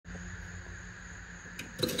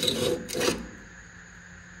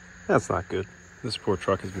That's not good. This poor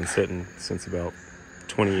truck has been sitting since about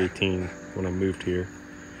 2018 when I moved here.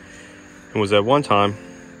 And was at one time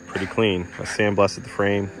pretty clean. I sandblasted the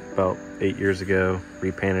frame about 8 years ago,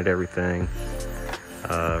 repainted everything,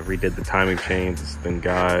 redid the timing chains, the spin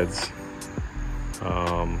guides,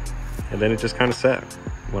 and then it just kind of sat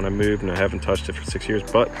when I moved, and I haven't touched it for 6 years,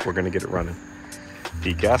 but we're gonna get it running.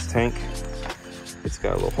 The gas tank, it's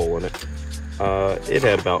got a little hole in it. It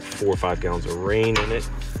had about 4 or 5 gallons of rain in it,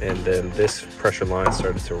 and then this pressure line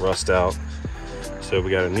started to rust out. So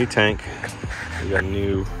we got a new tank, we got a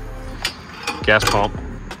new gas pump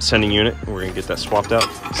sending unit, and we're gonna get that swapped out,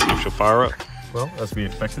 see if she'll fire up. Well, as we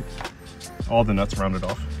expected, all the nuts rounded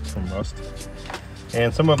off from rust.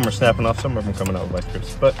 And some of them are snapping off, some of them are coming out with vice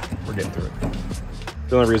grips, but we're getting through it.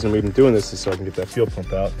 The only reason we've been doing this is so I can get that fuel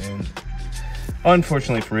pump out, and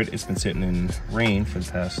unfortunately for it, it's been sitting in rain for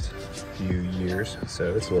the past few years,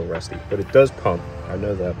 so it's a little rusty, but it does pump. I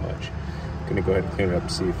know that much. I'm gonna go ahead and clean it up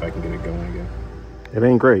and see if I can get it going again. It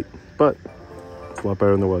ain't great, but it's a lot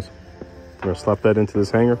better than it was. I'm gonna slap that into this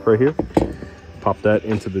hanger right here, pop that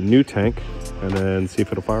into the new tank, and then see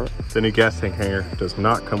if it'll fire up. The new gas tank hanger does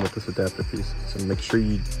not come with this adapter piece, so make sure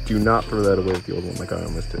you do not throw that away with the old one like I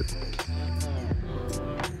almost did.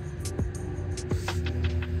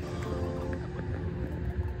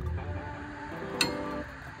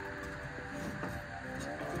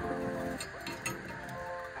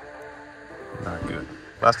 Not good.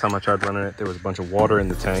 Last time I tried running it, there was a bunch of water in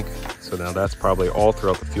the tank, so now that's probably all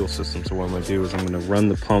throughout the fuel system. So what I'm gonna do is I'm gonna run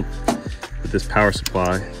the pump with this power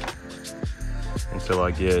supply until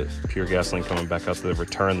I get pure gasoline coming back out to the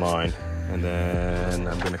return line, and then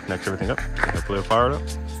I'm gonna connect everything up. Hopefully it'll fire it up.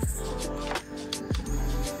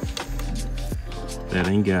 That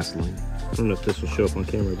ain't gasoline. I don't know if this will show up on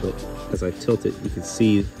camera, but as I tilt it, you can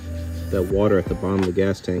see that water at the bottom of the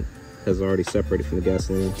gas tank has already separated from the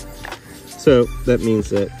gasoline. So that means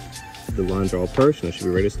that the lines are all pushed and I should be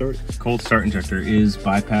ready to start it. Cold start injector is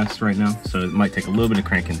bypassed right now, so it might take a little bit of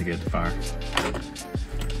cranking to get it to fire.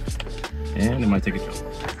 And it might take a jump.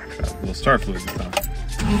 Try a little start fluid this time.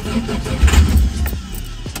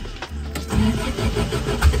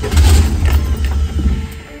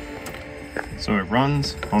 So it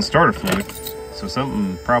runs on starter fluid, so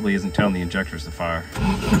something probably isn't telling the injectors to fire.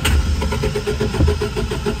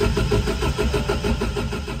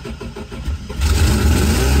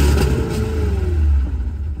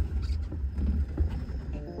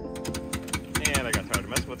 And I got tired of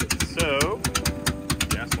messing with it, so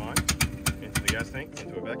gas line into the gas tank,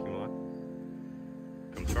 into a vacuum line.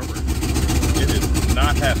 Comes carburetor. It is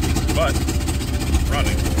not happy, but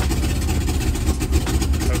running.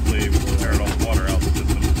 Hopefully we'll air all the water out of the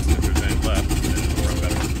system. If there's any left, then it'll run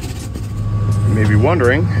better. You may be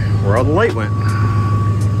wondering where all the light went,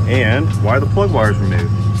 and why the plug wires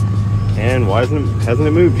removed, and why hasn't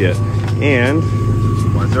it moved yet, and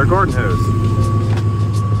why is there a garden hose?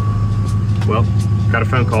 Well, got a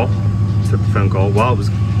phone call. Took the phone call. While it was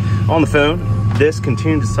on the phone, this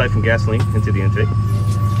continued to siphon gasoline into the intake.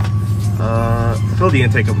 Filled the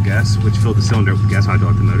intake up with gas, which filled the cylinder up with gas,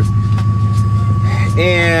 hydraulic the motor.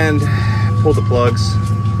 And pulled the plugs,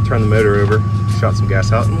 turned the motor over, shot some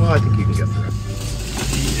gas out, and well, I think you can get through it.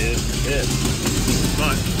 He is pissed,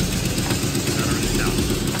 but gotta run it down.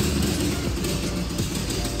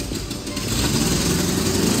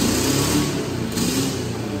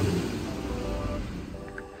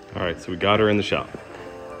 All right, so we got her in the shop.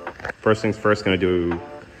 First things first, gonna do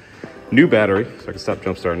new battery so I can stop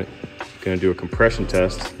jump starting it. Gonna do a compression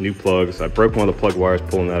test, new plugs. I broke one of the plug wires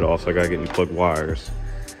pulling that off, so I gotta get new plug wires.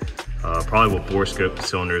 Probably will bore scope the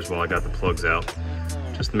cylinders while I got the plugs out,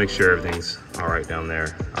 just to make sure everything's all right down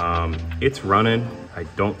there. It's running. I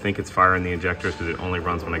don't think it's firing the injectors because it only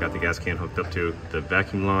runs when I got the gas can hooked up to the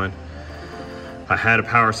vacuum line. I had a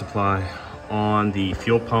power supply on the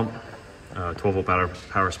fuel pump, 12 volt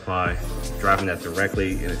power supply, driving that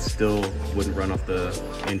directly, and it still wouldn't run off the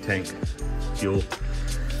in-tank fuel.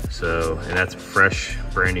 So, and that's fresh,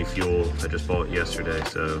 brand new fuel. I just bought it yesterday,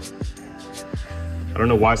 so I don't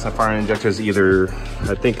know why it's not firing injectors either.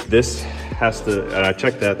 I think this has to, and I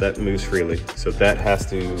checked that moves freely. So that has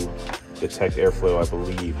to detect airflow, I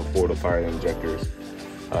believe, before it'll fire the injectors.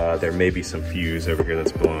 There may be some fuse over here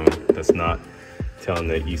that's blown. That's not telling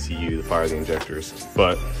the ECU to fire the injectors.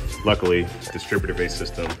 But luckily, distributor-based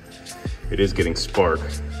system, it is getting spark.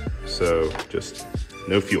 So just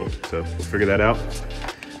no fuel. So we'll figure that out.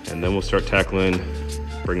 And then we'll start tackling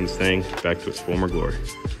bringing this thing back to its former glory.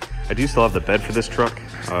 I do still have the bed for this truck.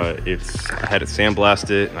 I had it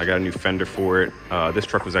sandblasted, and I got a new fender for it. This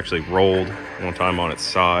truck was actually rolled one time on its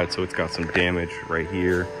side, so it's got some damage right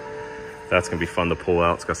here. That's gonna be fun to pull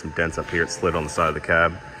out. It's got some dents up here. It slid on the side of the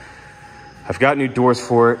cab. I've got new doors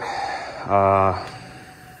for it.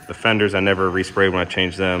 The fenders I never resprayed when I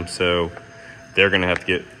changed them, so they're gonna have to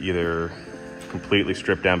get either completely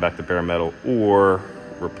stripped down back to bare metal or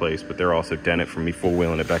replaced, but they're also dented from me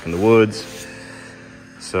four-wheeling it back in the woods.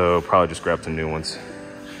 So probably just grab some new ones.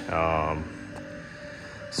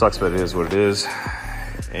 Sucks, but it is what it is.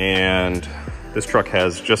 And this truck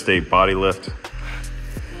has just a body lift.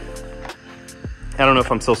 I don't know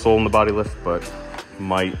if I'm still sold on the body lift, but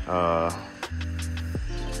might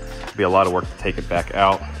be a lot of work to take it back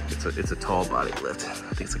out. It's a tall body lift.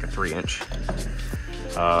 I think it's like a 3-inch.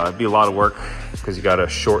 It'd be a lot of work because you gotta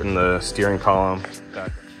shorten the steering column.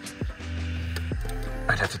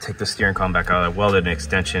 I'd have to take the steering column back out. I welded an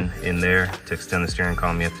extension in there to extend the steering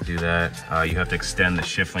column. You have to do that. You have to extend the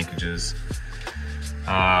shift linkages.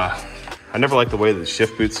 I never liked the way that the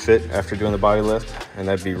shift boots fit after doing the body lift, and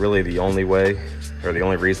that'd be really the only way, or the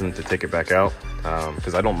only reason to take it back out,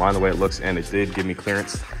 because I don't mind the way it looks, and it did give me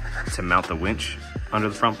clearance to mount the winch under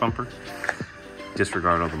the front bumper.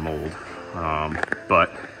 Disregard all the mold.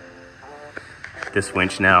 But this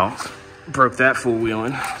winch now broke that full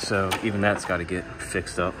wheeling, so even that's got to get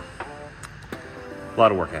fixed up. A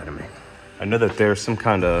lot of work ahead of me. I know that there's some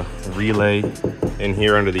kind of relay in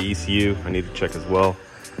here under the ECU. I need to check as well.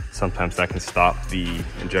 Sometimes that can stop the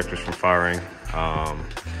injectors from firing. I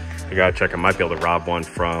gotta check. I might be able to rob one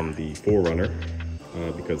from the 4Runner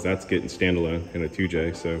because that's getting standalone in a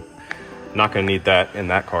 2J, so not gonna need that in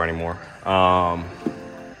that car anymore.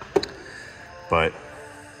 But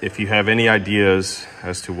if you have any ideas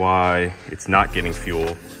as to why it's not getting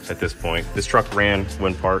fuel at this point, this truck ran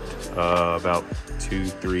when parked about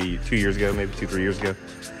 2-3 years ago, maybe 2-3 years ago.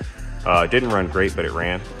 It didn't run great, but it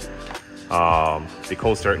ran. The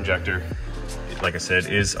cold start injector, like I said,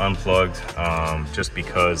 is unplugged just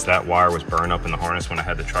because that wire was burned up in the harness when I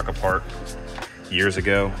had the truck apart years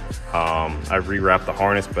ago. I rewrapped the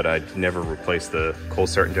harness, but I never replaced the cold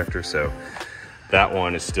start injector, so that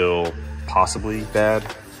one is still possibly bad.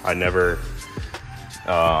 I never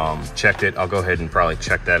checked it. I'll go ahead and probably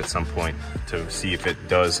check that at some point to see if it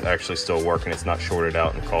does actually still work and it's not shorted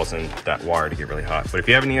out and causing that wire to get really hot. But if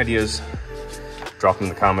you have any ideas, drop them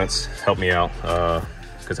in the comments. Help me out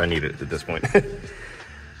because I need it at this point.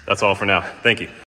 That's all for now. Thank you.